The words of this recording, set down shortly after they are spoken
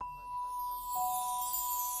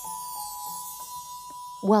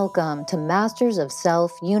Welcome to Masters of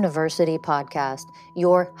Self University podcast,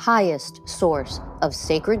 your highest source of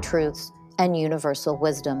sacred truths and universal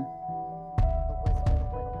wisdom.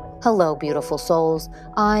 Hello, beautiful souls.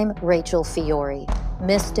 I'm Rachel Fiore,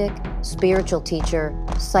 mystic, spiritual teacher,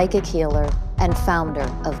 psychic healer, and founder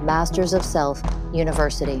of Masters of Self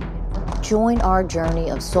University. Join our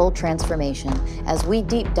journey of soul transformation as we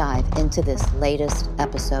deep dive into this latest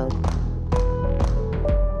episode.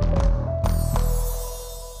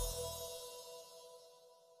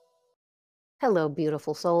 Hello,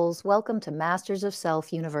 beautiful souls. Welcome to Masters of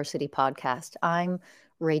Self University podcast. I'm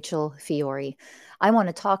Rachel Fiore. I want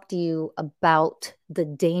to talk to you about the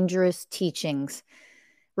dangerous teachings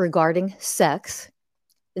regarding sex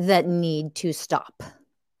that need to stop.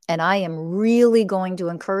 And I am really going to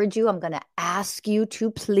encourage you. I'm going to ask you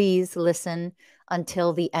to please listen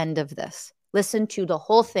until the end of this. Listen to the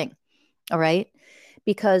whole thing, all right?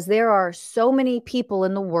 Because there are so many people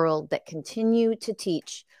in the world that continue to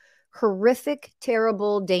teach horrific,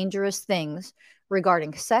 terrible, dangerous things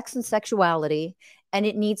regarding sex and sexuality, and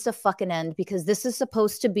it needs to fucking end, because this is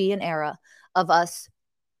supposed to be an era of us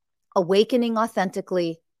awakening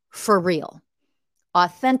authentically for real.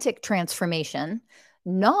 Authentic transformation,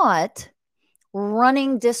 not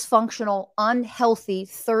running dysfunctional, unhealthy,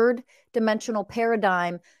 third-dimensional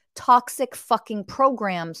paradigm, toxic fucking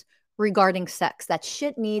programs regarding sex. That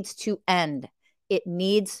shit needs to end. It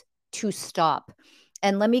needs to stop.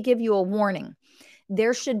 And let me give you a warning.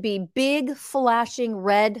 There should be big flashing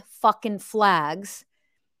red fucking flags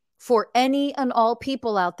for any and all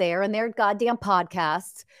people out there and their goddamn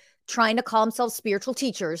podcasts trying to call themselves spiritual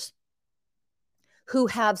teachers who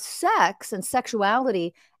have sex and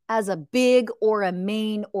sexuality as a big or a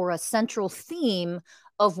main or a central theme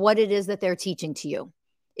of what it is that they're teaching to you.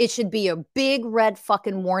 It should be a big red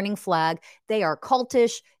fucking warning flag. They are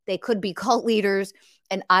cultish. They could be cult leaders.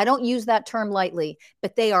 And I don't use that term lightly,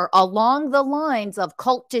 but they are along the lines of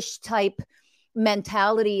cultish type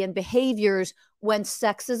mentality and behaviors when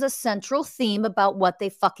sex is a central theme about what they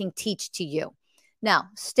fucking teach to you. Now,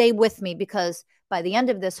 stay with me, because by the end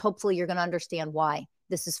of this, hopefully you're going to understand why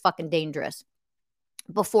this is fucking dangerous.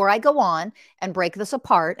 Before I go on and break this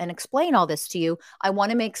apart and explain all this to you, I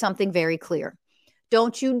want to make something very clear.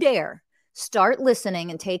 Don't you dare start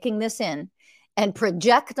listening and taking this in and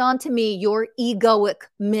project onto me your egoic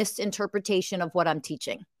misinterpretation of what I'm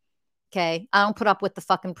teaching. Okay? I don't put up with the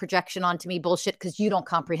fucking projection onto me bullshit because you don't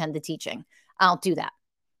comprehend the teaching. I don't do that.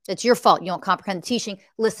 It's your fault. You don't comprehend the teaching.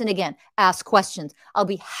 Listen again. Ask questions. I'll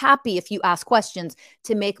be happy if you ask questions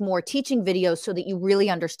to make more teaching videos so that you really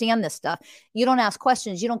understand this stuff. You don't ask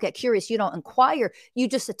questions. You don't get curious. You don't inquire. You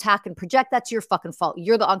just attack and project. That's your fucking fault.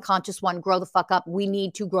 You're the unconscious one. Grow the fuck up. We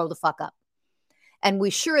need to grow the fuck up. And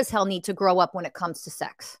we sure as hell need to grow up when it comes to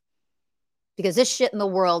sex. Because this shit in the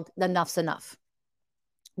world, enough's enough.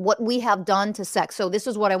 What we have done to sex. So this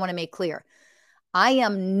is what I want to make clear. I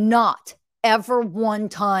am not ever one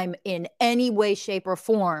time in any way, shape, or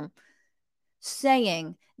form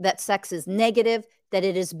saying that sex is negative, that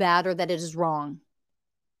it is bad, or that it is wrong.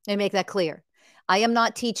 Let me make that clear. I am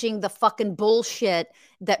not teaching the fucking bullshit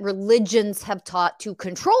that religions have taught to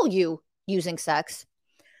control you using sex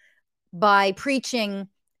by preaching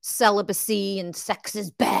celibacy and sex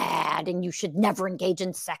is bad and you should never engage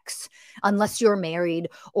in sex unless you're married,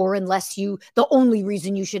 or unless the only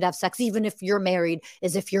reason you should have sex, even if you're married,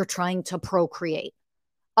 is if you're trying to procreate.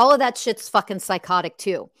 All of that shit's fucking psychotic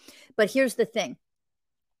too. But here's the thing.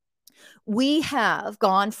 We have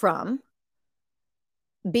gone from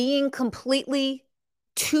being completely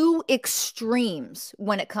two extremes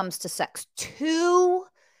when it comes to sex, two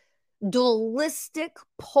dualistic,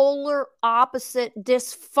 polar opposite,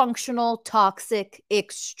 dysfunctional, toxic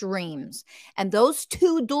extremes. And those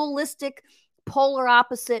two dualistic, polar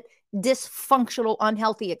opposite, dysfunctional,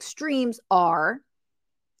 unhealthy extremes are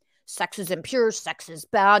sex is impure, sex is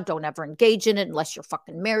bad, don't ever engage in it unless you're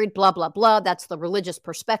fucking married, blah, blah, blah. That's the religious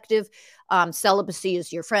perspective. Celibacy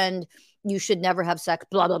is your friend. You should never have sex,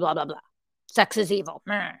 blah, blah, blah, blah, blah. Sex is evil.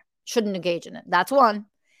 Shouldn't engage in it. That's one.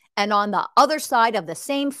 And on the other side of the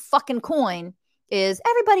same fucking coin is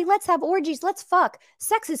everybody, let's have orgies. Let's fuck.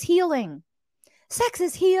 Sex is healing. Sex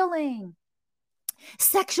is healing.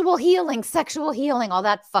 Sexual healing, all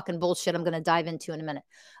that fucking bullshit I'm going to dive into in a minute.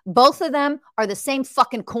 Both of them are the same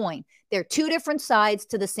fucking coin. They're two different sides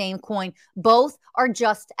to the same coin. Both are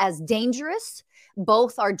just as dangerous.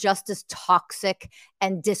 Both are just as toxic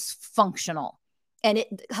and dysfunctional. And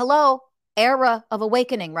era of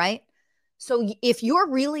awakening, right? So if you're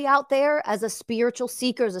really out there as a spiritual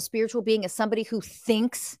seeker, as a spiritual being, as somebody who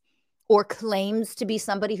thinks or claims to be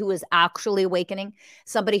somebody who is actually awakening,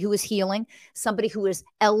 somebody who is healing, somebody who is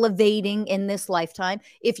elevating in this lifetime,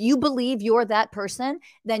 if you believe you're that person,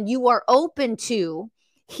 then you are open to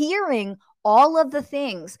hearing all of the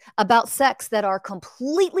things about sex that are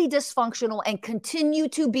completely dysfunctional and continue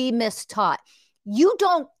to be mistaught. You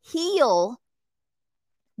don't heal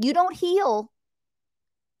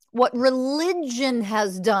what religion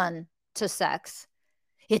has done to sex.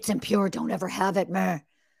 It's impure, don't ever have it, meh.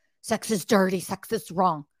 Sex is dirty, sex is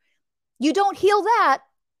wrong. You don't heal that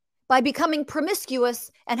by becoming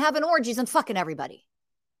promiscuous and having orgies and fucking everybody.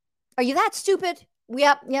 Are you that stupid?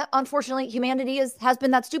 Yeah, unfortunately, humanity has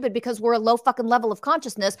been that stupid because we're a low fucking level of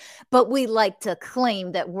consciousness, but we like to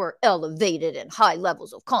claim that we're elevated in high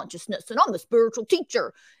levels of consciousness, and I'm a spiritual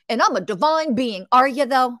teacher, and I'm a divine being. Are you,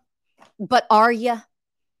 though? But are you?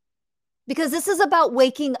 Because this is about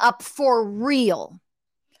waking up for real,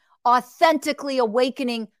 authentically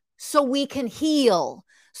awakening so we can heal,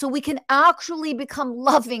 so we can actually become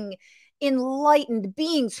loving, enlightened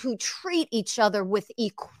beings who treat each other with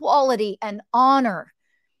equality and honor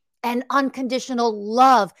and unconditional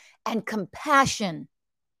love and compassion.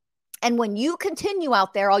 And when you continue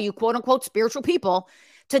out there, all you quote unquote spiritual people,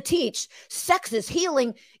 to teach sex is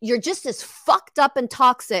healing, you're just as fucked up and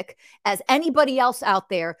toxic as anybody else out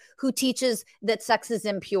there who teaches that sex is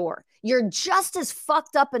impure. You're just as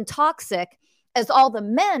fucked up and toxic as all the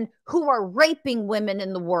men who are raping women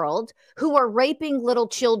in the world, who are raping little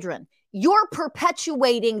children. You're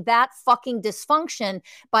perpetuating that fucking dysfunction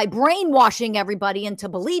by brainwashing everybody into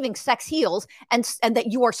believing sex heals and that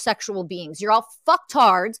you are sexual beings. You're all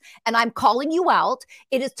fucktards, and I'm calling you out.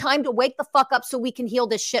 It is time to wake the fuck up so we can heal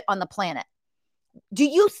this shit on the planet. Do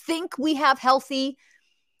you think we have healthy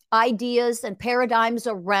ideas and paradigms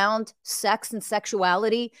around sex and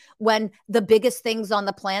sexuality when the biggest things on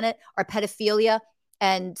the planet are pedophilia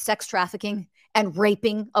and sex trafficking and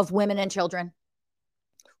raping of women and children?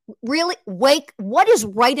 Really? Wake, what is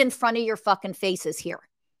right in front of your fucking faces here?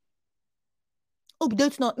 Oh, but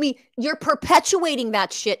that's not me. You're perpetuating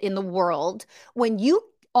that shit in the world when you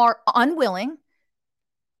are unwilling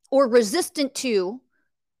or resistant to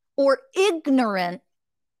or ignorant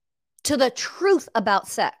to the truth about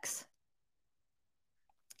sex.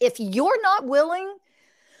 If you're not willing,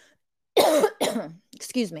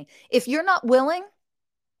 excuse me, if you're not willing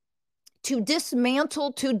to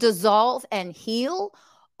dismantle, to dissolve, and heal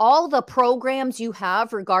all the programs you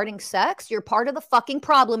have regarding sex, you're part of the fucking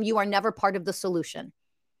problem. You are never part of the solution.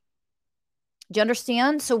 Do you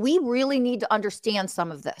understand? So we really need to understand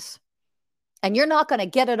some of this. And you're not going to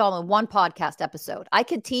get it all in one podcast episode. I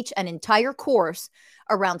could teach an entire course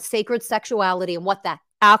around sacred sexuality and what that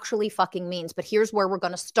actually fucking means. But here's where we're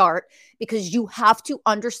going to start, because you have to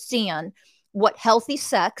understand what healthy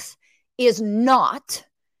sex is not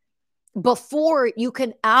before you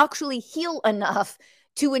can actually heal enough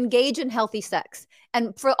to engage in healthy sex.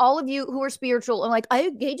 And for all of you who are spiritual and like, I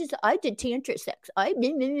did tantric sex.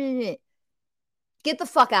 Get the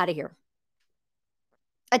fuck out of here.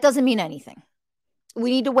 That doesn't mean anything.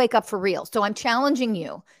 We need to wake up for real. So I'm challenging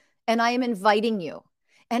you, and I am inviting you,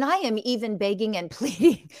 and I am even begging and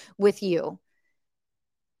pleading with you.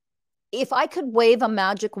 If I could wave a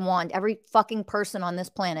magic wand, every fucking person on this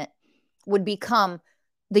planet would become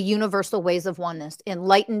the universal ways of oneness,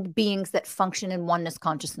 enlightened beings that function in oneness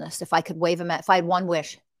consciousness. If I could wave them, if I had one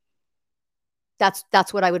wish,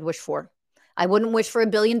 that's what I would wish for. I wouldn't wish for $1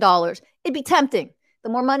 billion. It'd be tempting. The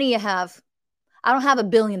more money you have, I don't have $1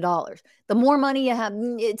 billion. The more money you have,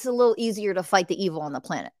 it's a little easier to fight the evil on the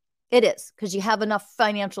planet. It is, because you have enough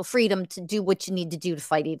financial freedom to do what you need to do to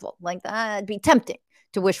fight evil. Like that, it'd be tempting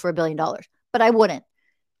to wish for $1 billion, but I wouldn't.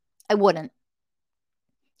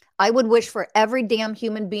 I would wish for every damn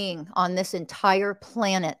human being on this entire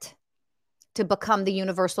planet to become the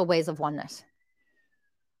universal ways of oneness,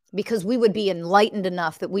 because we would be enlightened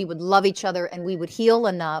enough that we would love each other, and we would heal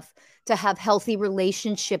enough to have healthy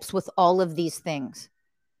relationships with all of these things.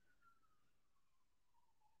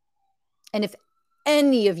 And if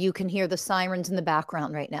any of you can hear the sirens in the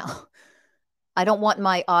background right now, I don't want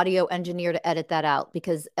my audio engineer to edit that out,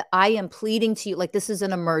 because I am pleading to you, like, this is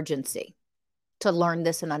an emergency to learn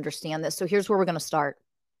this and understand this. So here's where we're going to start.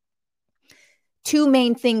 2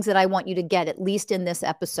 main things that I want you to get, at least in this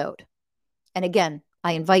episode. And again,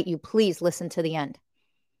 I invite you, please listen to the end.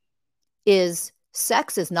 Is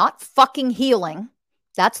sex is not fucking healing.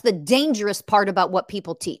 That's the dangerous part about what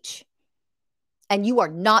people teach. And you are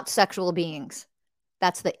not sexual beings.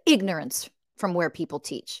 That's the ignorance from where people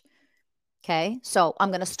teach. Okay? So I'm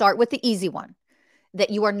going to start with the easy one. That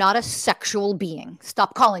you are not a sexual being.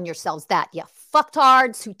 Stop calling yourselves that, you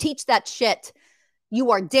fucktards who teach that shit.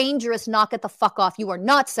 You are dangerous. Knock it the fuck off. You are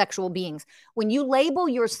not sexual beings. When you label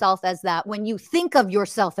yourself as that, when you think of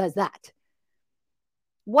yourself as that,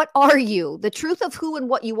 what are you? The truth of who and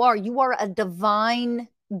what you are a divine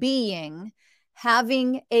being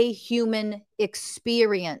having a human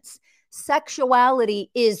experience. Sexuality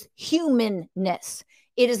is humanness.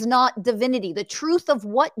 It is not divinity. The truth of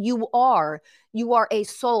what you are a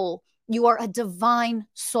soul. You are a divine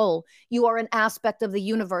soul. You are an aspect of the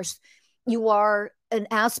universe. You are an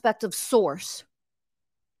aspect of source.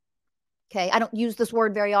 Okay, I don't use this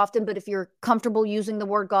word very often, but if you're comfortable using the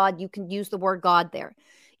word God, you can use the word God there.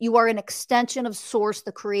 You are an extension of source,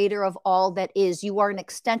 the creator of all that is. You are an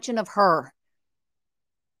extension of her.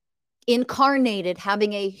 Incarnated,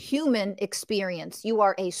 having a human experience. You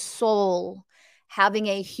are a soul having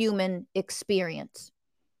a human experience.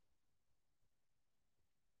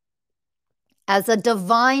 As a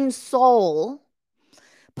divine soul,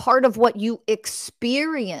 part of what you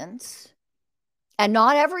experience, and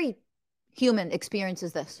not every human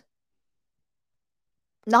experiences this.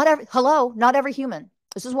 Not every human.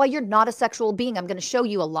 This is why you're not a sexual being. I'm going to show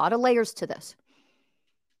you a lot of layers to this.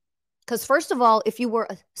 Because first of all, if you were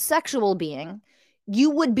a sexual being, you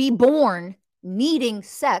would be born needing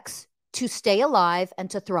sex to stay alive and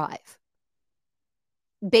to thrive.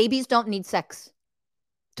 Babies don't need sex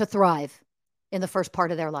to thrive in the first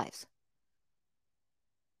part of their lives.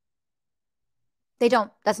 They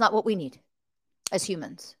don't. That's not what we need as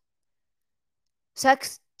humans.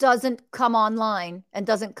 Sex doesn't come online and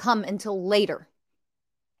doesn't come until later.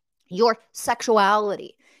 Your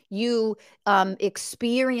sexuality, you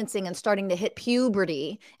experiencing and starting to hit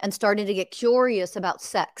puberty and starting to get curious about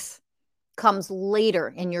sex comes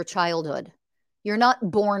later in your childhood. You're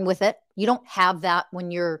not born with it. You don't have that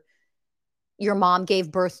when your mom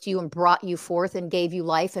gave birth to you and brought you forth and gave you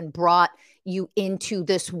life and brought you into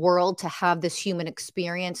this world to have this human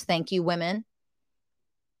experience. Thank you, women.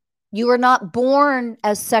 You are not born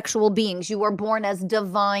as sexual beings. You are born as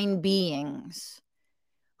divine beings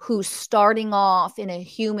who's starting off in a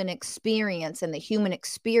human experience. And the human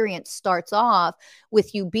experience starts off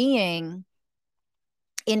with you being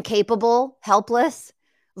incapable, helpless,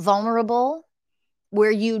 vulnerable, where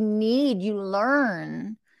you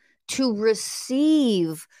learn to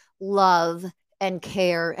receive love and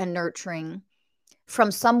care and nurturing from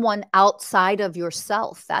someone outside of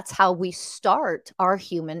yourself. That's how we start our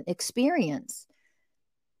human experience.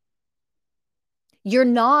 You're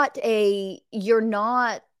not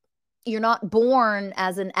born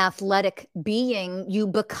as an athletic being. You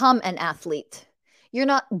become an athlete. You're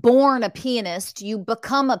not born a pianist. You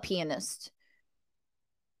become a pianist.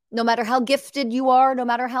 No matter how gifted you are, no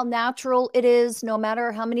matter how natural it is, no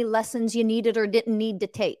matter how many lessons you needed or didn't need to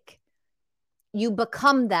take, you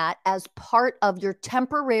become that as part of your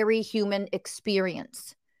temporary human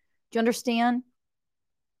experience. Do you understand?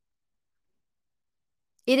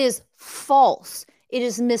 It is false. It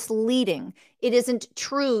is misleading. It isn't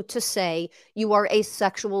true to say you are a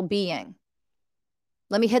sexual being.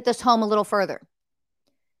 Let me hit this home a little further.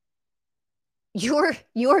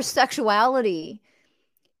 Your sexuality,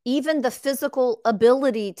 even the physical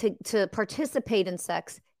ability to participate in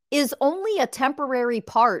sex, is only a temporary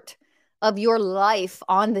part of your life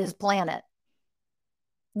on this planet.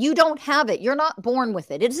 You don't have it. You're not born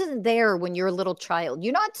with it. It isn't there when you're a little child.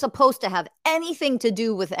 You're not supposed to have anything to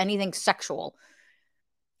do with anything sexual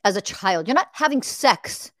as a child. You're not having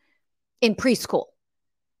sex in preschool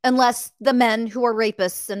unless the men who are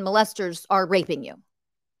rapists and molesters are raping you.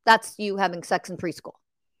 That's you having sex in preschool.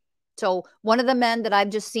 So one of the men that I've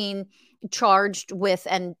just seen charged with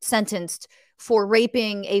and sentenced for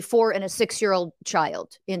raping a 4 and a 6-year-old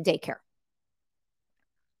child in daycare.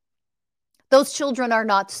 Those children are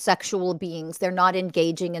not sexual beings. They're not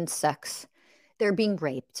engaging in sex. They're being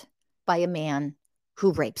raped by a man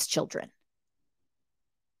who rapes children.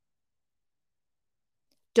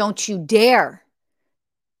 Don't you dare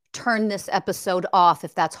turn this episode off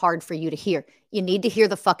if that's hard for you to hear. You need to hear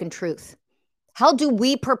the fucking truth. How do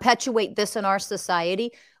we perpetuate this in our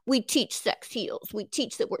society? We teach sex heals. We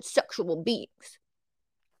teach that we're sexual beings.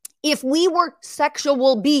 If we were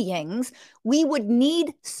sexual beings, we would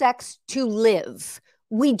need sex to live.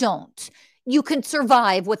 We don't. You can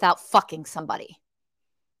survive without fucking somebody.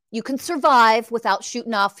 You can survive without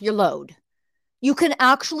shooting off your load. You can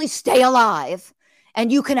actually stay alive,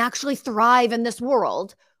 and you can actually thrive in this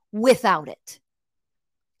world without it.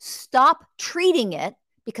 Stop treating it,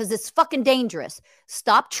 because it's fucking dangerous.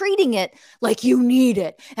 Stop treating it like you need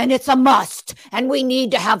it, and it's a must, and we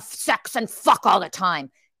need to have sex and fuck all the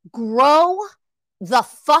time. Grow the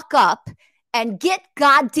fuck up and get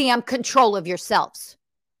goddamn control of yourselves.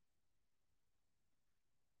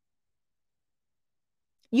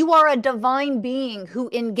 You are a divine being who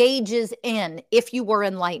engages in, if you were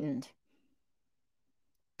enlightened,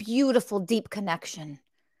 beautiful, deep connection,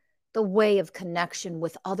 the way of connection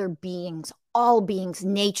with other beings, all beings,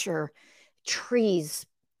 nature, trees,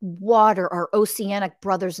 water, our oceanic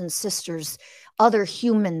brothers and sisters, other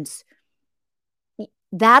humans.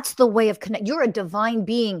 That's the way of connect. You're a divine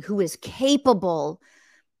being who is capable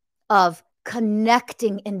of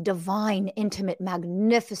connecting in divine, intimate,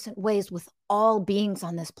 magnificent ways with all beings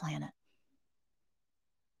on this planet.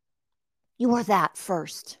 You are that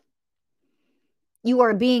first. You are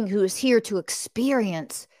a being who is here to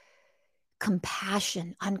experience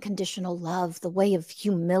compassion, unconditional love, the way of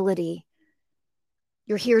humility.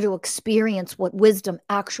 You're here to experience what wisdom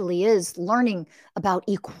actually is, learning about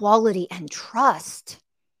equality and trust,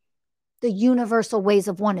 the universal ways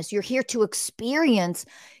of oneness. You're here to experience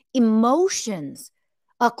emotions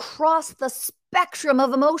across the spectrum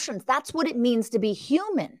of emotions. That's what it means to be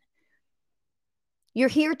human. You're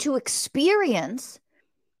here to experience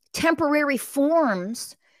temporary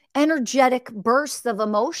forms, energetic bursts of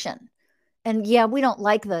emotion. And yeah, we don't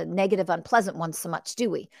like the negative, unpleasant ones so much, do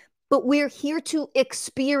we? But we're here to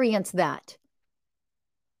experience that.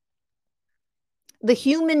 The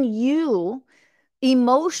human you,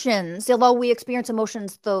 emotions, although we experience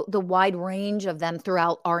emotions, the wide range of them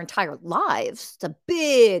throughout our entire lives, it's a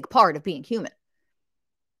big part of being human.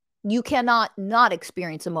 You cannot not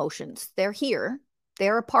experience emotions. They're here.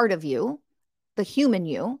 They're a part of you, the human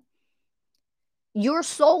you. Your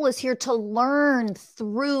soul is here to learn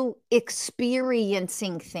through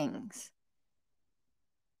experiencing things.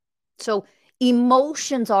 So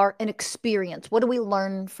emotions are an experience. What do we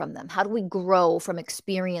learn from them? How do we grow from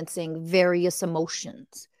experiencing various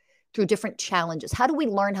emotions through different challenges? How do we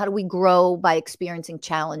learn? How do we grow by experiencing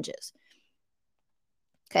challenges?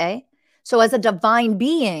 Okay. So as a divine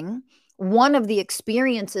being, one of the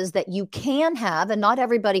experiences that you can have, and not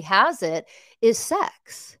everybody has it, is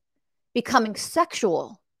sex, becoming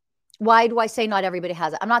sexual. Why do I say not everybody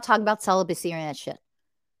has it? I'm not talking about celibacy or any of that shit.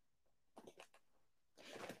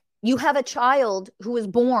 You have a child who is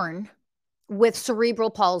born with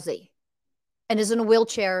cerebral palsy and is in a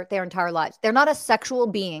wheelchair their entire lives. They're not a sexual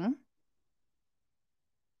being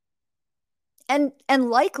and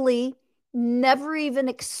likely never even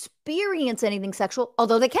experience anything sexual,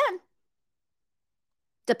 although they can.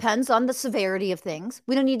 Depends on the severity of things.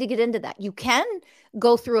 We don't need to get into that. You can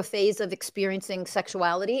go through a phase of experiencing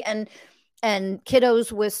sexuality, and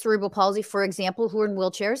kiddos with cerebral palsy, for example, who are in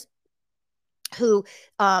wheelchairs, who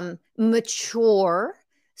mature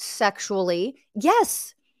sexually.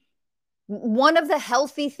 Yes, one of the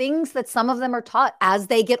healthy things that some of them are taught as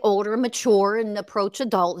they get older, mature, and approach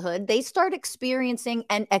adulthood, they start experiencing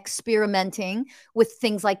and experimenting with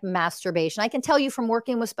things like masturbation. I can tell you from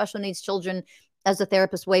working with special needs children as a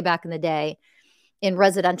therapist way back in the day in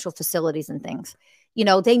residential facilities and things, you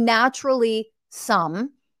know, they naturally,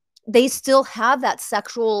 they still have that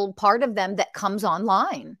sexual part of them that comes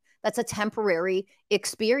online. That's a temporary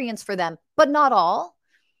experience for them, but not all.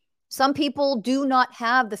 Some people do not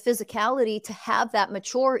have the physicality to have that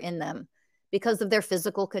mature in them because of their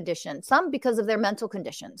physical condition, some because of their mental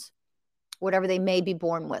conditions, whatever they may be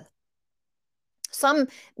born with. Some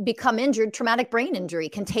become injured. Traumatic brain injury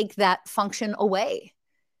can take that function away.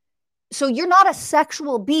 So you're not a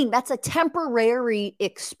sexual being. That's a temporary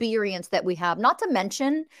experience that we have. Not to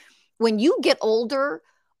mention, when you get older,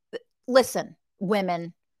 listen,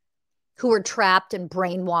 women who are trapped and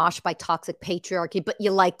brainwashed by toxic patriarchy, but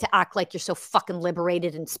you like to act like you're so fucking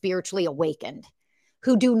liberated and spiritually awakened,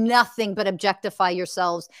 who do nothing but objectify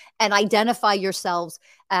yourselves and identify yourselves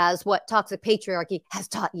as what toxic patriarchy has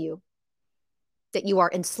taught you. That you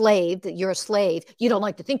are enslaved, that you're a slave. You don't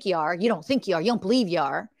like to think you are. You don't think you are. You don't believe you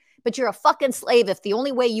are. But you're a fucking slave if the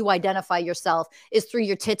only way you identify yourself is through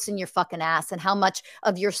your tits and your fucking ass and how much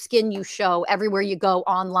of your skin you show everywhere you go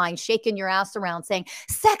online, shaking your ass around saying,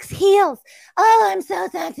 sex heals. Oh, I'm so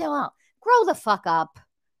sexual. Grow the fuck up.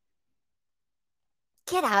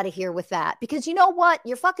 Get out of here with that. Because you know what?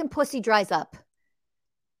 Your fucking pussy dries up.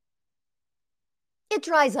 It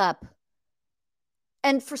dries up.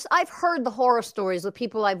 And I've heard the horror stories of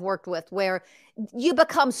people I've worked with where you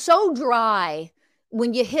become so dry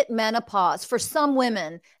when you hit menopause. For some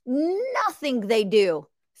women, nothing they do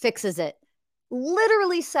fixes it.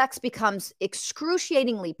 Literally, sex becomes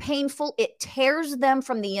excruciatingly painful. It tears them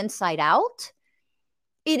from the inside out.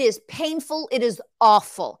 It is painful. It is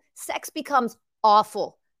awful. Sex becomes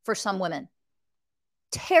awful for some women.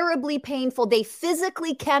 Terribly painful. They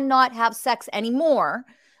physically cannot have sex anymore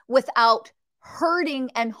without hurting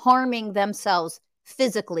and harming themselves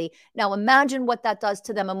physically. Now imagine what that does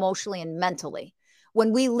to them emotionally and mentally.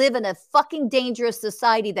 when we live in a fucking dangerous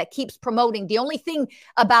society that keeps promoting the only thing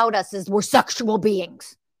about us is we're sexual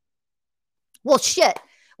beings. Well, shit.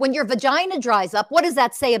 When your vagina dries up, what does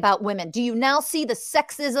that say about women? Do you now see the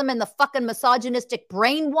sexism and the fucking misogynistic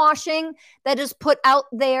brainwashing that is put out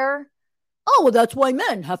there? Oh, well, that's why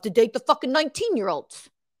men have to date the fucking 19-year-olds.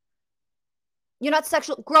 You're not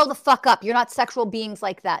sexual. Grow the fuck up. You're not sexual beings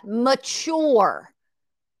like that. Mature.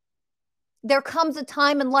 There comes a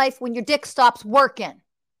time in life when your dick stops working.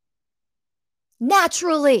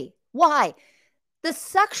 Naturally. Why? The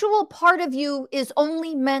sexual part of you is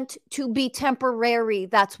only meant to be temporary.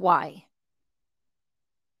 That's why.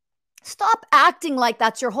 Stop acting like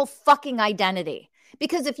that's your whole fucking identity.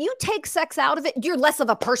 Because if you take sex out of it, you're less of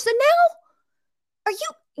a person now?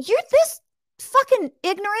 You're this fucking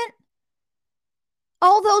ignorant?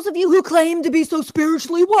 All those of you who claim to be so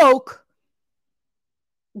spiritually woke,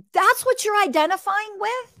 that's what you're identifying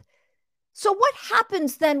with? So what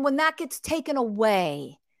happens then when that gets taken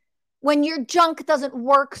away? When your junk doesn't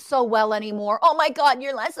work so well anymore? Oh my God,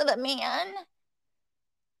 you're less of a man.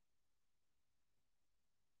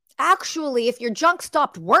 Actually, if your junk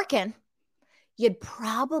stopped working, you'd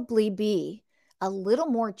probably be a little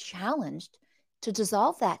more challenged to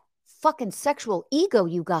dissolve that fucking sexual ego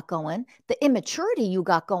you got going, the immaturity you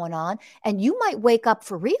got going on, and you might wake up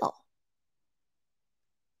for real.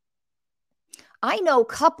 I know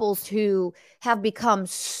couples who have become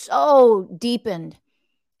so deepened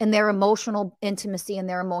in their emotional intimacy and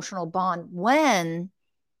their emotional bond when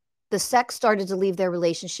the sex started to leave their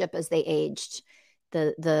relationship as they aged.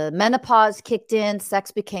 The menopause kicked in, sex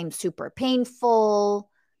became super painful.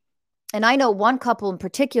 And I know one couple in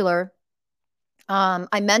particular,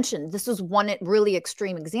 I mentioned, this was one really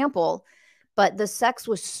extreme example, but the sex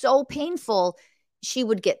was so painful, she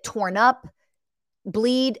would get torn up,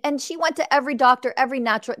 bleed, and she went to every doctor, every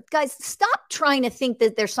natural. Guys, stop trying to think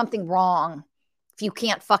that there's something wrong if you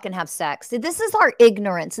can't fucking have sex. This is our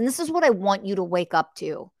ignorance, and this is what I want you to wake up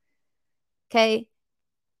to. Okay?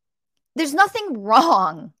 There's nothing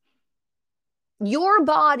wrong. Your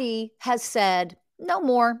body has said, no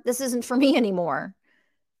more. This isn't for me anymore.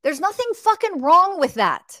 There's nothing fucking wrong with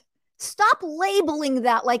that. Stop labeling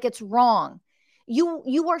that like it's wrong.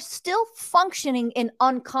 You are still functioning in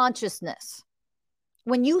unconsciousness.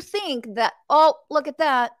 When you think that, oh, look at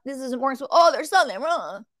that, this isn't working, so, oh, there's something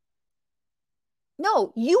wrong.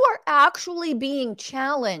 No, you are actually being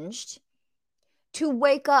challenged to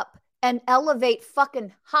wake up and elevate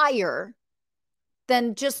fucking higher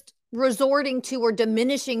than just resorting to or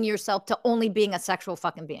diminishing yourself to only being a sexual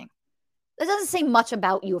fucking being. That doesn't say much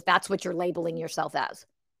about you if that's what you're labeling yourself as.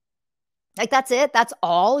 Like, that's it? That's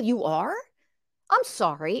all you are? I'm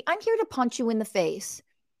sorry. I'm here to punch you in the face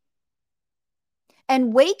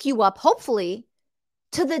and wake you up, hopefully,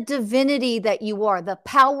 to the divinity that you are, the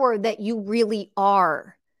power that you really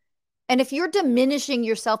are. And if you're diminishing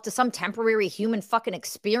yourself to some temporary human fucking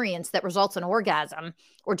experience that results in orgasm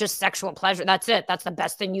or just sexual pleasure, that's it. That's the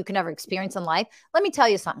best thing you can ever experience in life. Let me tell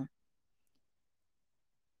you something.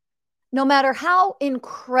 No matter how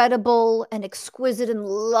incredible and exquisite and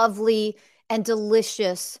lovely and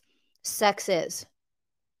delicious sex is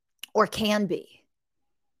or can be,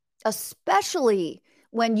 especially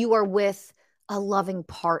when you are with a loving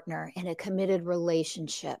partner in a committed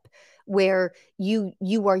relationship where you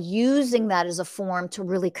are using that as a form to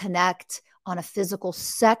really connect on a physical,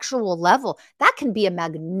 sexual level, that can be a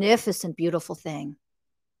magnificent, beautiful thing.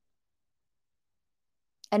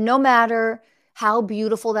 And no matter how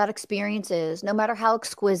beautiful that experience is, no matter how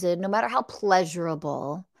exquisite, no matter how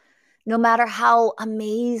pleasurable, no matter how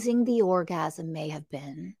amazing the orgasm may have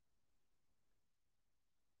been,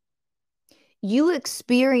 you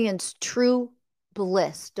experience true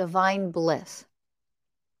bliss, divine bliss.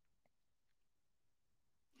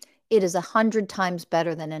 It is 100 times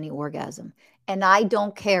better than any orgasm. And I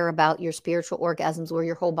don't care about your spiritual orgasms where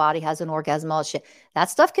your whole body has an orgasm, all that shit. That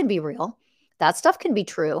stuff can be real. That stuff can be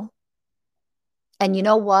true. And you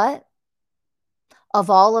know what? Of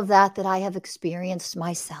all of that I have experienced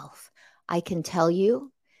myself, I can tell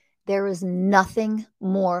you there is nothing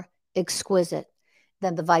more exquisite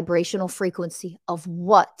than the vibrational frequency of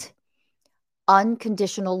what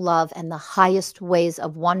unconditional love and the highest ways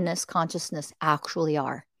of oneness consciousness actually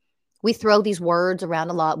are. We throw these words around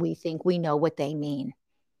a lot. We think we know what they mean.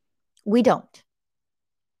 We don't.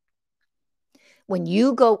 When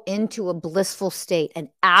you go into a blissful state, an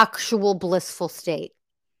actual blissful state,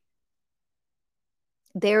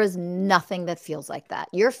 there is nothing that feels like that.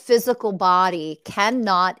 Your physical body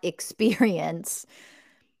cannot experience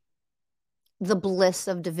the bliss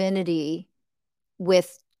of divinity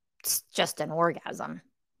with just an orgasm.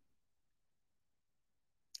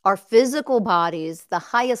 Our physical bodies, the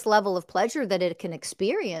highest level of pleasure that it can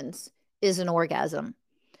experience is an orgasm.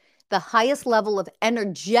 The highest level of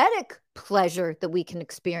energetic pleasure that we can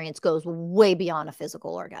experience goes way beyond a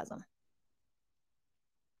physical orgasm.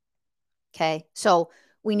 Okay, so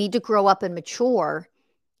we need to grow up and mature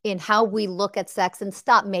in how we look at sex and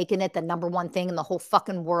stop making it the number one thing in the whole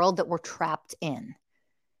fucking world that we're trapped in.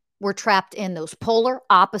 We're trapped in those polar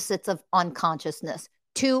opposites of unconsciousness,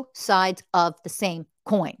 two sides of the same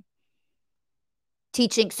coin.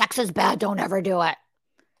 Teaching sex is bad, don't ever do it.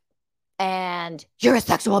 And you're a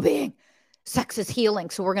sexual being. Sex is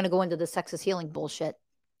healing. So we're going to go into the sex is healing bullshit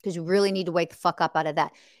because you really need to wake the fuck up out of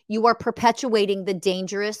that. You are perpetuating the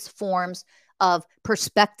dangerous forms of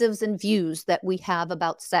perspectives and views that we have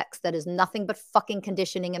about sex that is nothing but fucking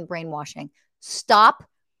conditioning and brainwashing. Stop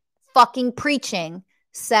fucking preaching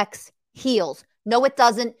sex heals. No, it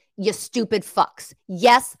doesn't, you stupid fucks.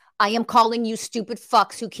 Yes, I am calling you stupid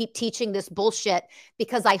fucks who keep teaching this bullshit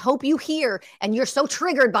because I hope you hear, and you're so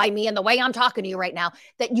triggered by me and the way I'm talking to you right now,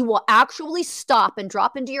 that you will actually stop and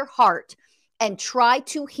drop into your heart and try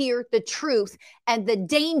to hear the truth and the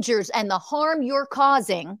dangers and the harm you're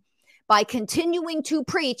causing by continuing to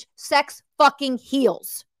preach sex fucking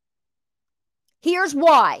heals. Here's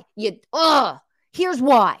why. Here's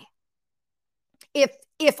why.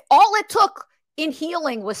 If all it took in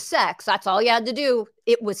healing was sex, that's all you had to do.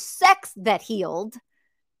 It was sex that healed.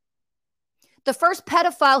 The first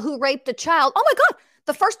pedophile who raped a child, oh my God,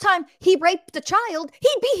 the first time he raped a child,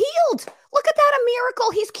 he'd be healed. Look at that, a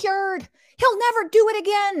miracle. He's cured. He'll never do it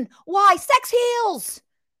again. Why? Sex heals.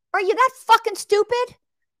 Are you that fucking stupid?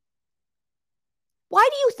 Why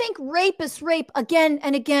do you think rape is rape again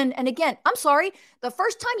and again and again? I'm sorry. The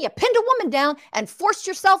first time you pinned a woman down and forced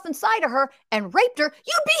yourself inside of her and raped her,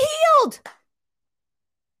 you'd be healed.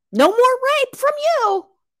 No more rape from you.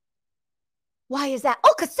 Why is that?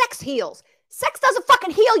 Oh, because sex heals. Sex doesn't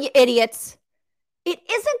fucking heal, you idiots. It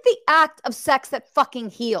isn't the act of sex that fucking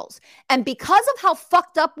heals. And because of how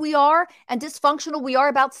fucked up we are and dysfunctional we are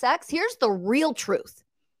about sex, here's the real truth.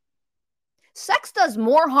 Sex does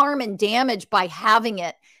more harm and damage by having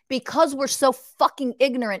it because we're so fucking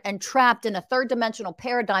ignorant and trapped in a third dimensional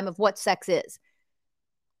paradigm of what sex is.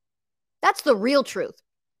 That's the real truth.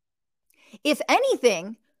 If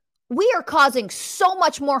anything, we are causing so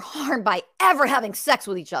much more harm by ever having sex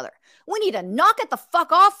with each other. We need to knock it the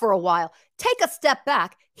fuck off for a while, take a step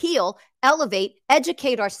back, heal, elevate,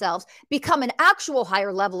 educate ourselves, become an actual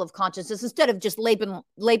higher level of consciousness instead of just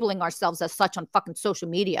labeling ourselves as such on fucking social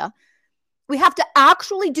media. We have to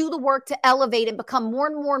actually do the work to elevate and become more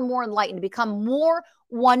and more and more enlightened, become more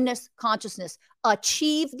oneness consciousness,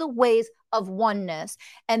 achieve the ways of oneness.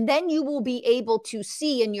 And then you will be able to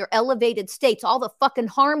see in your elevated states all the fucking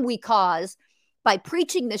harm we cause by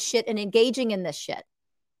preaching this shit and engaging in this shit.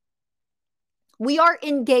 We are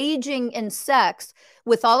engaging in sex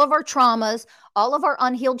with all of our traumas, all of our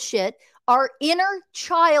unhealed shit. Our inner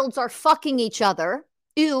childs are fucking each other.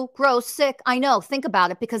 Ew, gross, sick. I know. Think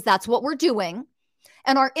about it because that's what we're doing.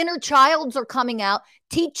 And our inner childs are coming out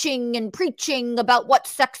teaching and preaching about what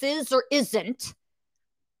sex is or isn't.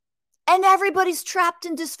 And everybody's trapped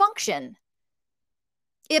in dysfunction.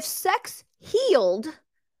 If sex healed,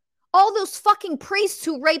 all those fucking priests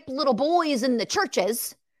who rape little boys in the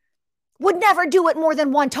churches would never do it more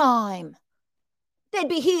than one time. They'd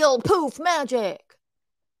be healed. Poof, magic.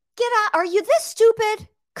 Get out. Are you this stupid?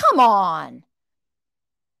 Come on.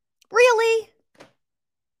 Really?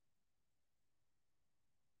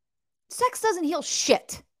 Sex doesn't heal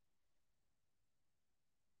shit.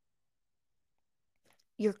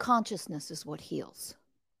 Your consciousness is what heals.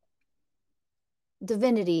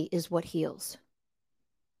 Divinity is what heals.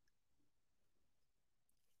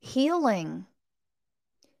 Healing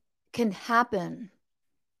can happen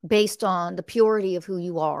based on the purity of who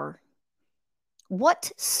you are.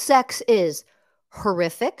 What sex is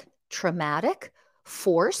horrific, traumatic,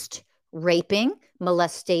 forced, raping,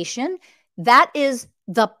 molestation. That is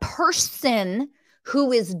the person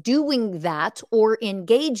who is doing that or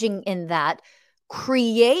engaging in that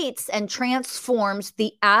creates and transforms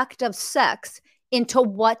the act of sex into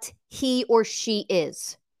what he or she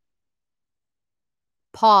is.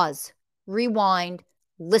 Pause, rewind,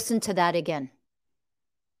 listen to that again.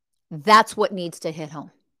 That's what needs to hit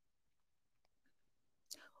home.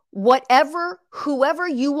 Whoever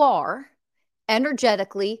you are,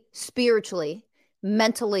 energetically, spiritually,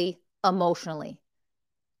 mentally, emotionally,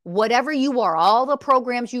 whatever you are, all the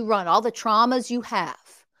programs you run, all the traumas you have,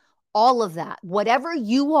 all of that, whatever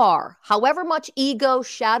you are, however much ego,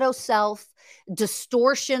 shadow self,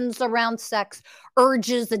 distortions around sex,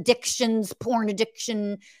 urges, addictions, porn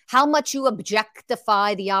addiction, how much you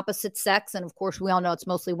objectify the opposite sex. And of course, we all know it's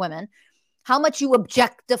mostly women. How much you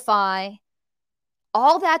objectify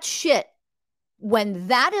all that shit, when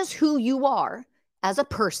that is who you are as a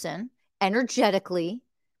person, energetically,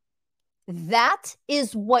 that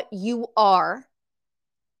is what you are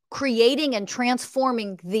creating and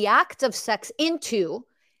transforming the act of sex into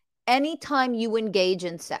anytime you engage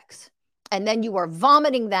in sex. And then you are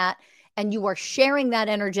vomiting that and you are sharing that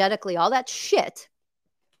energetically, all that shit,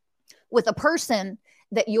 with a person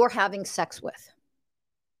that you're having sex with.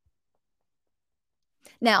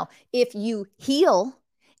 Now, if you heal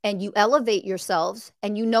and you elevate yourselves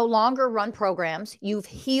and you no longer run programs, you've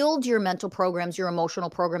healed your mental programs, your emotional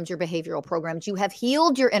programs, your behavioral programs, you have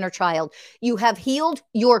healed your inner child, you have healed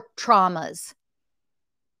your traumas.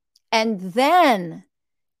 And then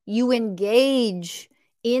you engage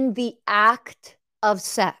in the act of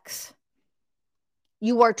sex.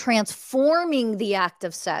 You are transforming the act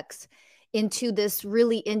of sex into this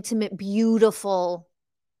really intimate, beautiful,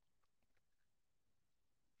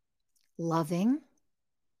 loving,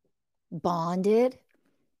 bonded,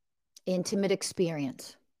 intimate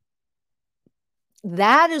experience.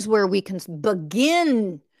 That is where we can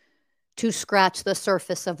begin to scratch the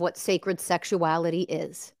surface of what sacred sexuality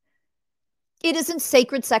is. It isn't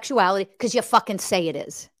sacred sexuality because you fucking say it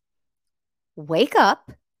is. Wake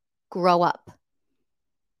up, grow up.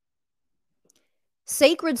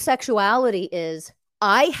 Sacred sexuality is,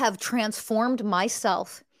 I have transformed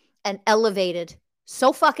myself and elevated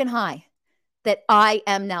so fucking high that I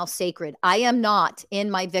am now sacred. I am not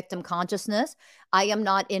in my victim consciousness. I am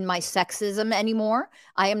not in my sexism anymore.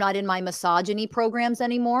 I am not in my misogyny programs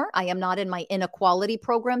anymore. I am not in my inequality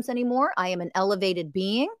programs anymore. I am an elevated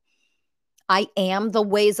being. I am the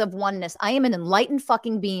ways of oneness. I am an enlightened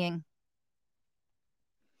fucking being.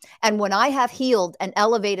 And when I have healed and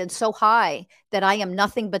elevated so high that I am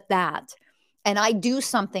nothing but that, and I do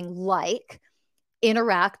something like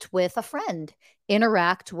interact with a friend,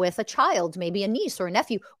 interact with a child, maybe a niece or a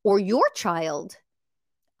nephew, or your child,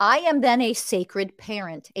 I am then a sacred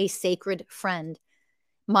parent, a sacred friend.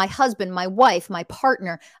 My husband, my wife, my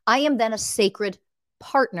partner, I am then a sacred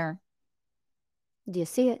partner. Do you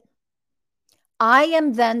see it? I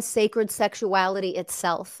am then sacred sexuality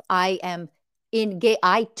itself. I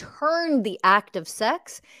turn the act of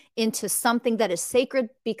sex into something that is sacred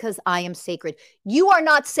because I am sacred. You are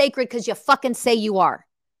not sacred because you fucking say you are.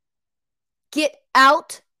 Get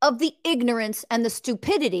out of the ignorance and the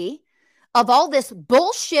stupidity of all this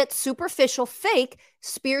bullshit, superficial, fake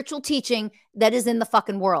spiritual teaching that is in the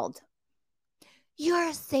fucking world. You're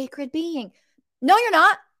a sacred being. No, you're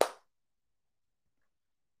not.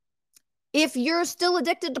 If you're still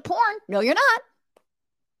addicted to porn, no, you're not.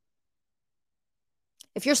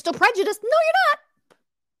 If you're still prejudiced, no, you're not.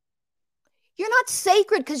 You're not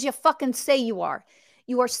sacred because you fucking say you are.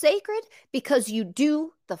 You are sacred because you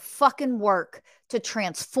do the fucking work to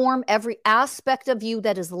transform every aspect of you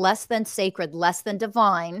that is less than sacred, less than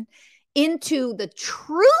divine, into the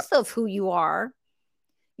truth of who you are.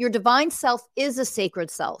 Your divine self is a sacred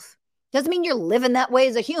self. Doesn't mean you're living that way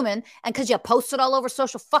as a human, and because you post it all over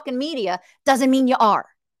social fucking media doesn't mean you are.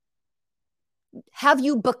 Have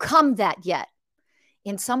you become that yet?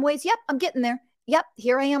 In some ways, yep, I'm getting there. Yep,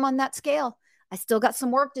 here I am on that scale. I still got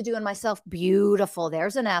some work to do in myself. Beautiful.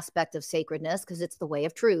 There's an aspect of sacredness because it's the way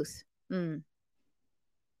of truth.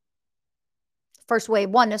 First way of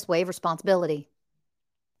oneness, way of responsibility.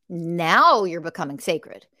 Now you're becoming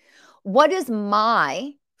sacred. What is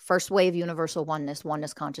my first way of universal oneness,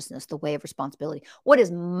 oneness consciousness, the way of responsibility? What is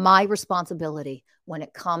my responsibility when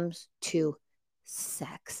it comes to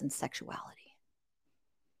sex and sexuality?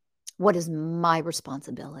 What is my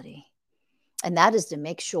responsibility? And that is to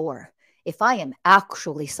make sure if I am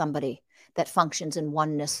actually somebody that functions in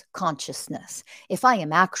oneness consciousness, if I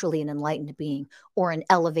am actually an enlightened being or an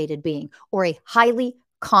elevated being or a highly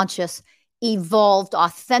conscious, evolved,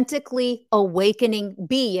 authentically awakening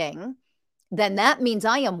being, then that means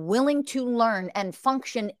I am willing to learn and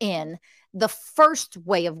function in the first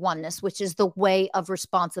way of oneness, which is the way of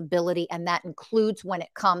responsibility. And that includes when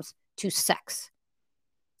it comes to sex.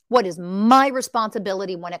 What is my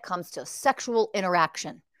responsibility when it comes to sexual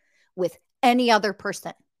interaction with any other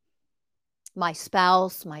person? My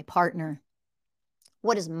spouse, my partner.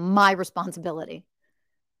 What is my responsibility?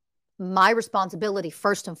 My responsibility,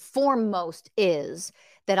 first and foremost, is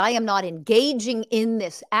that I am not engaging in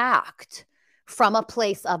this act from a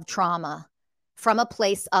place of trauma, from a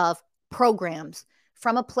place of programs,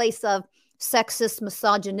 from a place of sexist,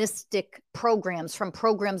 misogynistic programs, from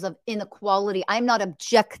programs of inequality. I'm not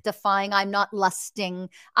objectifying. I'm not lusting.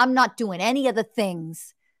 I'm not doing any of the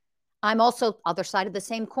things. I'm also other side of the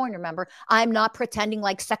same coin, remember? I'm not pretending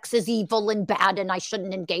like sex is evil and bad and I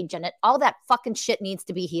shouldn't engage in it. All that fucking shit needs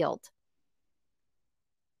to be healed.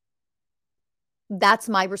 That's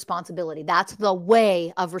my responsibility. That's the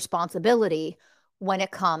way of responsibility when it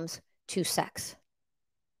comes to sex.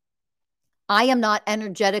 I am not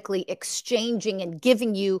energetically exchanging and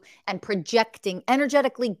giving you and projecting,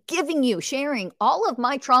 energetically giving you, sharing all of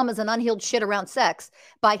my traumas and unhealed shit around sex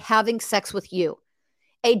by having sex with you.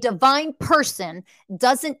 A divine person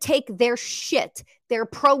doesn't take their shit, their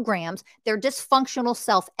programs, their dysfunctional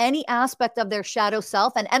self, any aspect of their shadow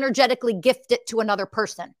self, and energetically gift it to another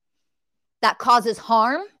person. That causes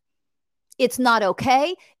harm. It's not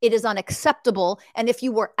okay. It is unacceptable. And if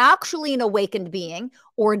you were actually an awakened being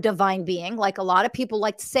or a divine being, like a lot of people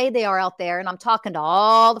like to say they are out there, and I'm talking to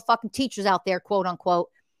all the fucking teachers out there, quote unquote,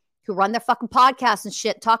 who run their fucking podcasts and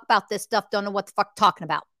shit, talk about this stuff, don't know what the fuck talking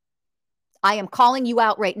about. I am calling you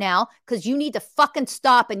out right now because you need to fucking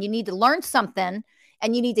stop and you need to learn something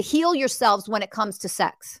and you need to heal yourselves when it comes to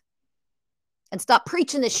sex. And stop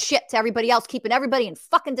preaching this shit to everybody else, keeping everybody in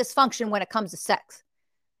fucking dysfunction when it comes to sex.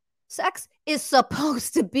 Sex is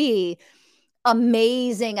supposed to be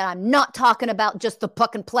amazing. And I'm not talking about just the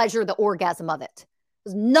fucking pleasure, the orgasm of it.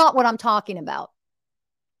 It's not what I'm talking about.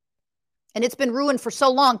 And it's been ruined for so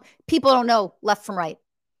long, people don't know left from right.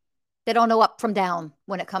 They don't know up from down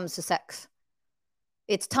when it comes to sex.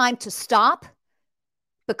 It's time to stop,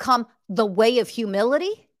 become the way of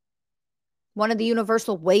humility, one of the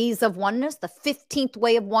universal ways of oneness, the 15th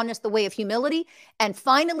way of oneness, the way of humility, and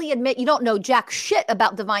finally admit you don't know jack shit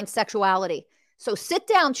about divine sexuality. So sit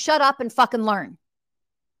down, shut up, and fucking learn.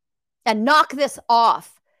 And knock this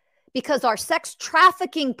off, because our sex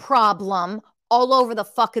trafficking problem all over the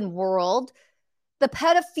fucking world, the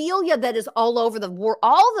pedophilia that is all over the world,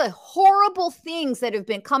 all the horrible things that have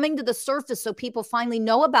been coming to the surface so people finally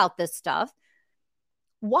know about this stuff.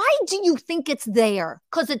 Why do you think it's there?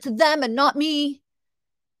 Because it's them and not me.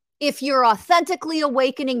 If you're authentically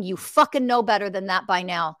awakening, you fucking know better than that by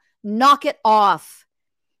now. Knock it off.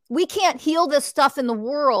 We can't heal this stuff in the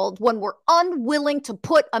world when we're unwilling to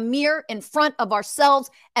put a mirror in front of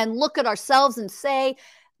ourselves and look at ourselves and say,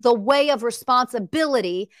 the way of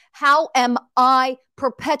responsibility, how am I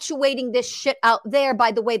perpetuating this shit out there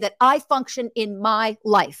by the way that I function in my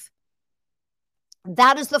life?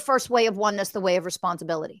 That is the first way of oneness, the way of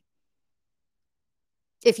responsibility.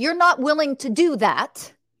 If you're not willing to do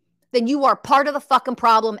that, then you are part of the fucking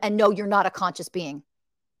problem, and no, you're not a conscious being.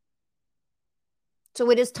 So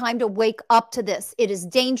it is time to wake up to this. It is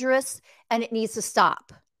dangerous and it needs to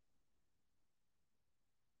stop.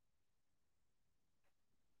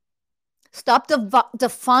 Stop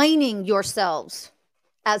defining yourselves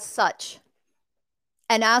as such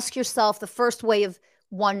and ask yourself the first way of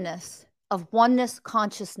oneness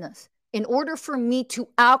consciousness. In order for me to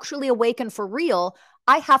actually awaken for real,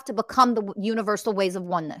 I have to become the universal ways of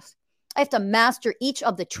oneness. I have to master each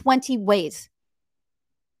of the 20 ways.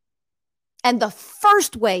 And the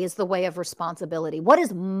first way is the way of responsibility. What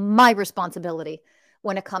is my responsibility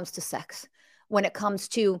when it comes to sex? When it comes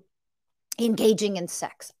to engaging in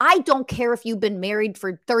sex? I don't care if you've been married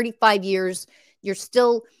for 35 years, you're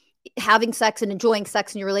still having sex and enjoying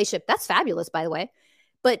sex in your relationship. That's fabulous, by the way.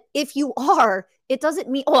 But if you are, it doesn't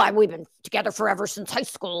mean, we've been together forever since high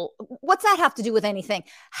school. What's that have to do with anything?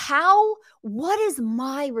 What is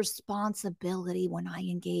my responsibility when I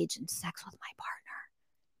engage in sex with my partner?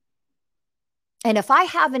 And if I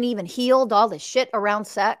haven't even healed all the shit around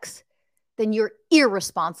sex, then you're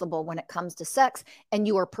irresponsible when it comes to sex, and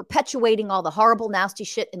you are perpetuating all the horrible, nasty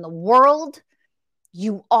shit in the world.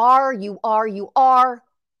 You are.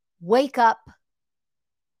 Wake up.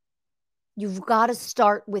 You've got to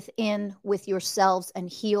start within with yourselves and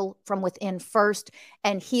heal from within first.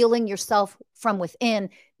 And healing yourself from within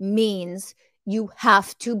means you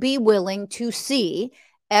have to be willing to see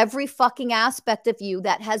every fucking aspect of you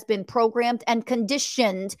that has been programmed and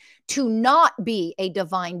conditioned to not be a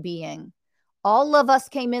divine being. All of us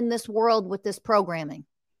came in this world with this programming.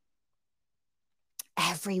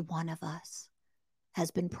 Every one of us has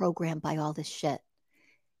been programmed by all this shit.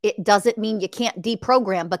 It doesn't mean you can't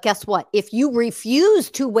deprogram, but guess what? If you refuse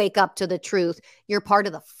to wake up to the truth, you're part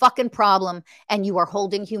of the fucking problem and you are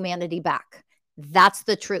holding humanity back. That's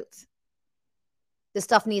the truth. This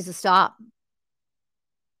stuff needs to stop.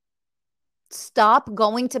 Stop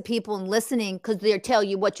going to people and listening because they'll tell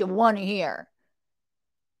you what you want to hear.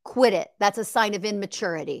 Quit it. That's a sign of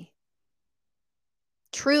immaturity.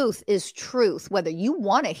 Truth is truth, whether you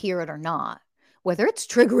want to hear it or not, whether it's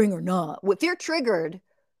triggering or not. If you're triggered,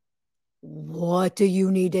 what do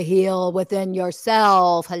you need to heal within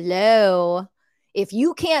yourself? Hello. If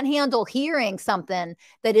you can't handle hearing something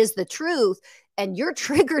that is the truth and you're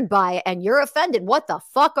triggered by it and you're offended, what the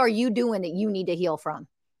fuck are you doing that you need to heal from?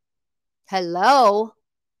 Hello.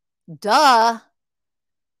 Duh.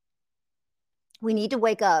 We need to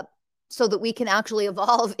wake up so that we can actually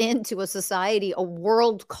evolve into a society, a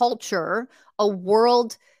world culture, a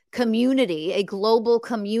world community, a global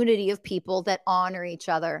community of people that honor each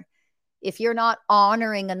other. If you're not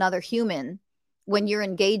honoring another human when you're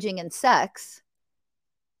engaging in sex,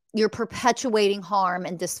 you're perpetuating harm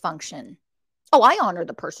and dysfunction. Oh, I honor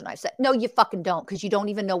the person I said. No, you fucking don't, because you don't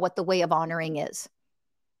even know what the way of honoring is.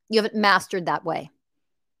 You haven't mastered that way.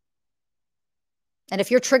 And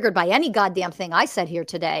if you're triggered by any goddamn thing I said here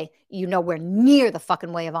today, you nowhere near the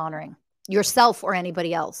fucking way of honoring yourself or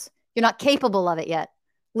anybody else. You're not capable of it yet.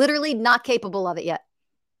 Literally not capable of it yet.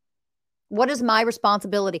 What is my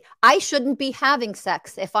responsibility? I shouldn't be having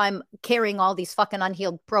sex if I'm carrying all these fucking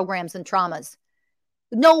unhealed programs and traumas.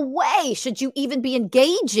 No way should you even be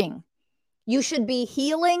engaging. You should be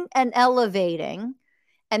healing and elevating.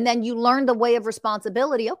 And then you learn the way of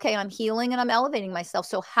responsibility. Okay, I'm healing and I'm elevating myself.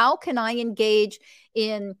 So how can I engage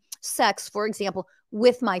in sex, for example,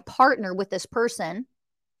 with my partner, with this person,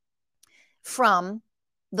 from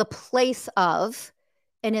the place of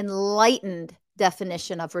an enlightened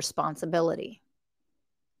definition of responsibility?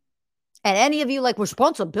 And any of you like,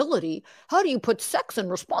 responsibility? How do you put sex and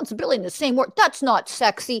responsibility in the same word? That's not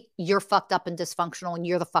sexy. You're fucked up and dysfunctional and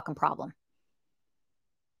you're the fucking problem.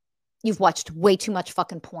 You've watched way too much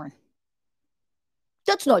fucking porn.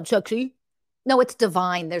 That's not sexy. No, it's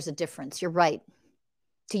divine. There's a difference. You're right.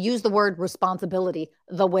 To use the word responsibility,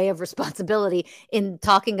 the way of responsibility in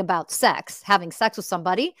talking about sex, having sex with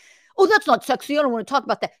somebody. Oh, that's not sexy. I don't want to talk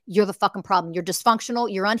about that. You're the fucking problem. You're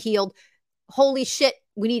dysfunctional. You're unhealed. Holy shit.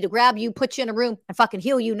 We need to grab you, put you in a room and fucking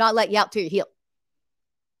heal you, not let you out till you heal.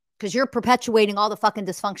 Because you're perpetuating all the fucking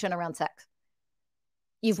dysfunction around sex.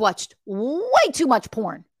 You've watched way too much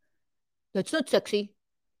porn. That's not sexy.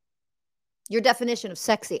 Your definition of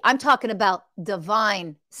sexy. I'm talking about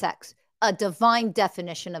divine sex, a divine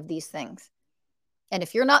definition of these things. And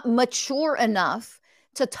if you're not mature enough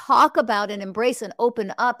to talk about and embrace and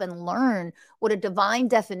open up and learn what a divine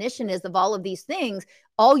definition is of all of these things,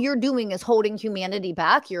 all you're doing is holding humanity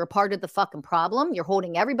back. You're a part of the fucking problem. You're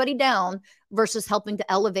holding everybody down versus helping to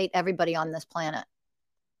elevate everybody on this planet.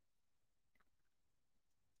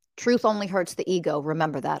 Truth only hurts the ego.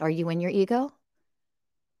 Remember that. Are you in your ego?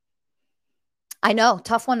 I know.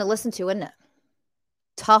 Tough one to listen to, isn't it?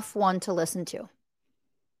 Tough one to listen to.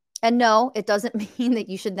 And no, it doesn't mean that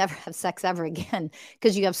you should never have sex ever again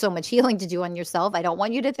because you have so much healing to do on yourself. I don't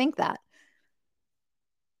want you to think that.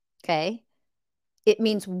 Okay? It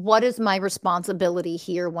means, what is my responsibility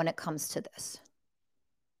here when it comes to this?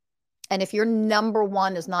 And if your number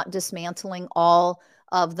one is not dismantling all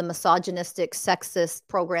of the misogynistic, sexist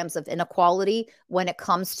programs of inequality when it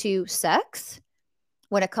comes to sex,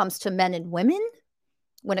 when it comes to men and women,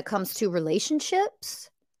 when it comes to relationships,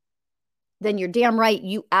 then you're damn right.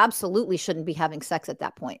 You absolutely shouldn't be having sex at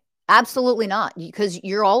that point. Absolutely not. Because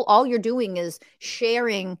you're all you're doing is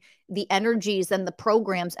sharing the energies and the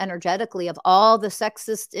programs energetically of all the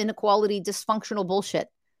sexist, inequality, dysfunctional bullshit.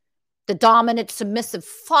 The dominant, submissive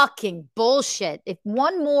fucking bullshit. If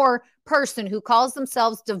one more person who calls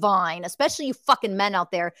themselves divine, especially you fucking men out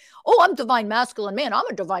there, oh, I'm divine masculine man. I'm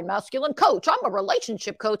a divine masculine coach. I'm a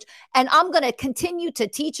relationship coach. And I'm going to continue to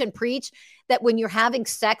teach and preach that when you're having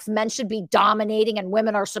sex, men should be dominating and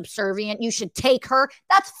women are subservient. You should take her.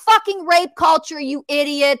 That's fucking rape culture, you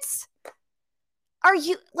idiots. Are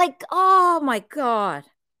you like, oh my God.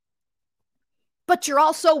 But you're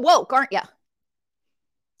all so woke, aren't you?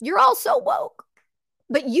 You're all so woke,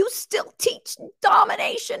 but you still teach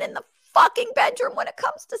domination in the fucking bedroom when it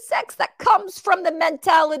comes to sex. That comes from the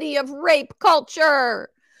mentality of rape culture.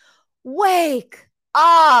 Wake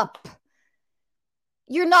up.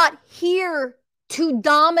 You're not here to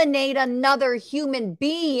dominate another human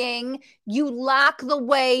being. You lack the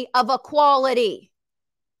way of equality.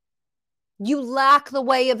 You lack the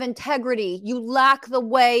way of integrity. You lack the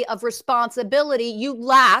way of responsibility. You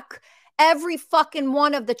lack every fucking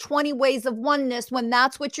one of the 20 ways of oneness when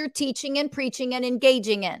that's what you're teaching and preaching and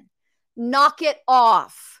engaging in. Knock it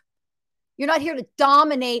off. You're not here to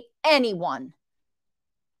dominate anyone.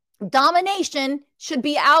 Domination should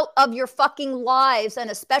be out of your fucking lives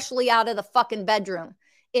and especially out of the fucking bedroom.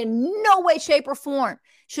 In no way, shape, or form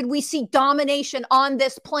should we see domination on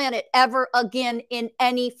this planet ever again in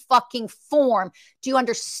any fucking form. Do you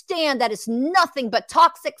understand that it's nothing but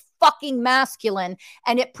toxic fucking masculine,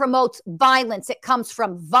 and it promotes violence? It comes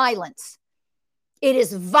from violence. It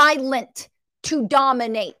is violent to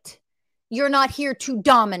dominate. You're not here to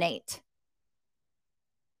dominate.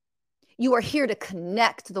 You are here to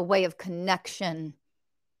connect, the way of connection.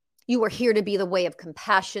 You are here to be the way of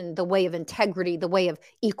compassion, the way of integrity, the way of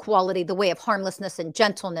equality, the way of harmlessness and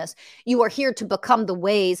gentleness. You are here to become the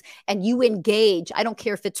ways, and you engage. I don't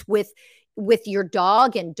care if it's with your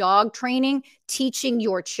dog and dog training, teaching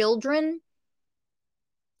your children,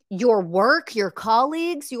 your work, your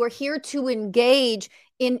colleagues. You are here to engage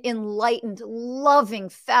in enlightened, loving,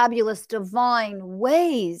 fabulous, divine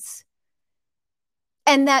ways.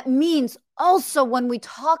 And that means also, when we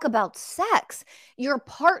talk about sex, your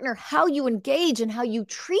partner, how you engage and how you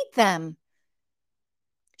treat them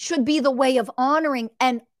should be the way of honoring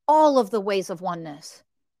and all of the ways of oneness.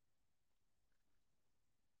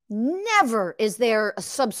 Never is there a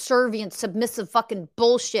subservient, submissive fucking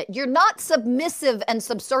bullshit. You're not submissive and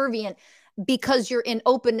subservient because you're in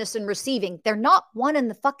openness and receiving. They're not one and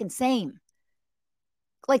the fucking same.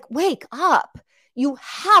 Like, wake up. You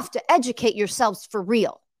have to educate yourselves for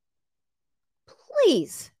real.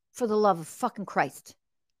 Please, for the love of fucking Christ.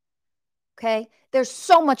 Okay? There's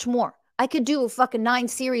so much more. I could do a fucking 9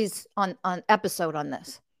 series on episode on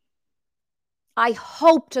this. I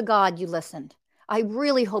hope to God you listened. I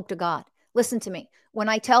really hope to God. Listen to me. When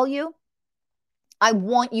I tell you, I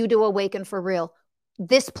want you to awaken for real.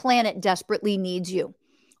 This planet desperately needs you.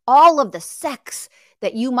 All of the sex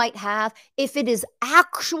that you might have, if it is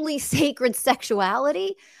actually sacred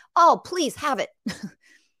sexuality, oh, please have it.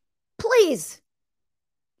 Please.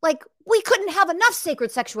 Like, we couldn't have enough sacred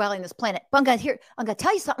sexuality on this planet. But I'm going to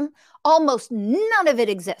tell you something. Almost none of it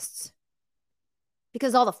exists.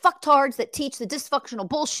 Because all the fucktards that teach the dysfunctional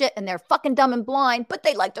bullshit, and they're fucking dumb and blind, but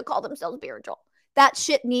they like to call themselves spiritual. That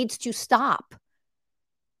shit needs to stop.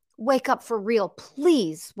 Wake up for real.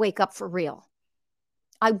 Please wake up for real.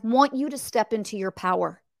 I want you to step into your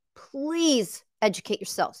power. Please educate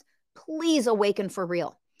yourselves. Please awaken for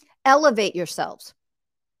real. Elevate yourselves.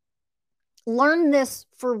 Learn this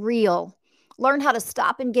for real. Learn how to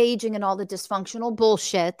stop engaging in all the dysfunctional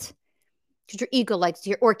bullshit because your ego likes to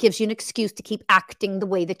hear, or it gives you an excuse to keep acting the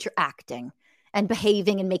way that you're acting and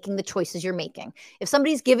behaving and making the choices you're making. If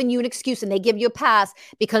somebody's giving you an excuse and they give you a pass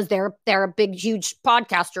because they're a big, huge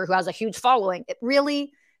podcaster who has a huge following,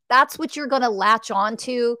 that's what you're going to latch on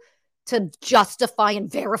to justify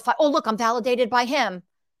and verify. Oh, look, I'm validated by him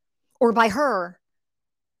or by her.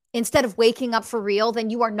 Instead of waking up for real, then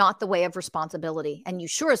you are not the way of responsibility. And you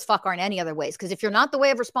sure as fuck aren't any other ways. Because if you're not the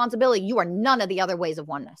way of responsibility, you are none of the other ways of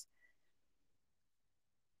oneness.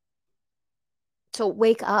 So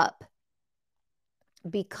wake up.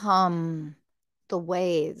 Become the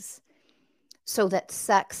ways so that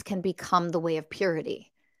sex can become the way of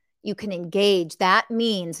purity. You can engage. That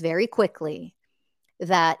means very quickly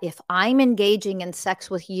that if I'm engaging in sex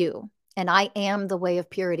with you, and I am the way of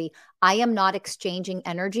purity, I am not exchanging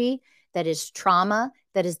energy that is trauma,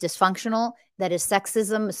 that is dysfunctional, that is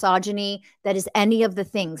sexism, misogyny, that is any of the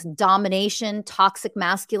things, domination, toxic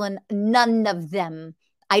masculine, none of them.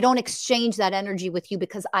 I don't exchange that energy with you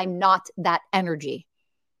because I'm not that energy.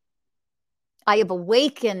 I have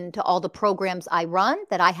awakened to all the programs I run,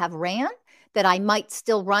 that I have ran, that I might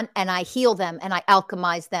still run, and I heal them and I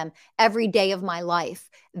alchemize them every day of my life.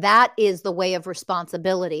 That is the way of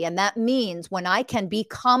responsibility. And that means when I can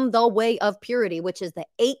become the way of purity, which is the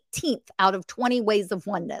 18th out of 20 ways of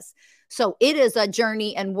oneness. So it is a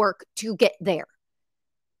journey and work to get there.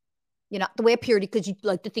 You're not the way of purity because you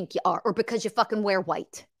like to think you are, or because you fucking wear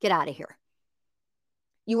white. Get out of here.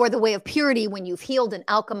 You are the way of purity when you've healed and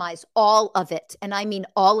alchemized all of it. And I mean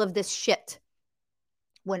all of this shit.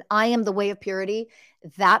 When I am the way of purity,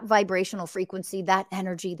 that vibrational frequency, that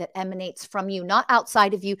energy that emanates from you, not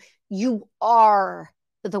outside of you, you are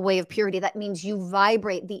the way of purity. That means you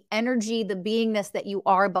vibrate. The energy, the beingness that you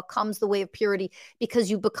are becomes the way of purity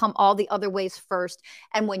because you become all the other ways first.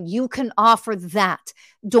 And when you can offer that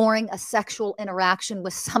during a sexual interaction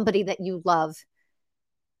with somebody that you love,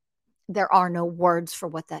 there are no words for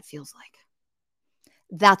what that feels like.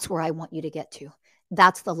 That's where I want you to get to.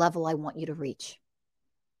 That's the level I want you to reach.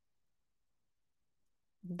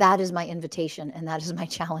 That is my invitation, and that is my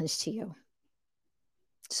challenge to you.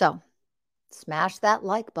 So, smash that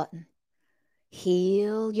like button.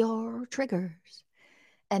 Heal your triggers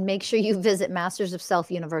And make sure you visit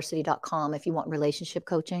mastersofselfuniversity.com if you want relationship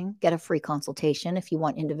coaching, get a free consultation. If you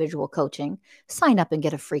want individual coaching, sign up and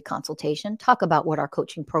get a free consultation. Talk about what our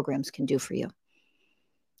coaching programs can do for you.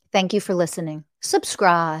 Thank you for listening.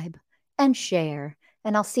 Subscribe and share.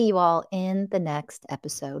 And I'll see you all in the next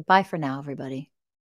episode. Bye for now, everybody.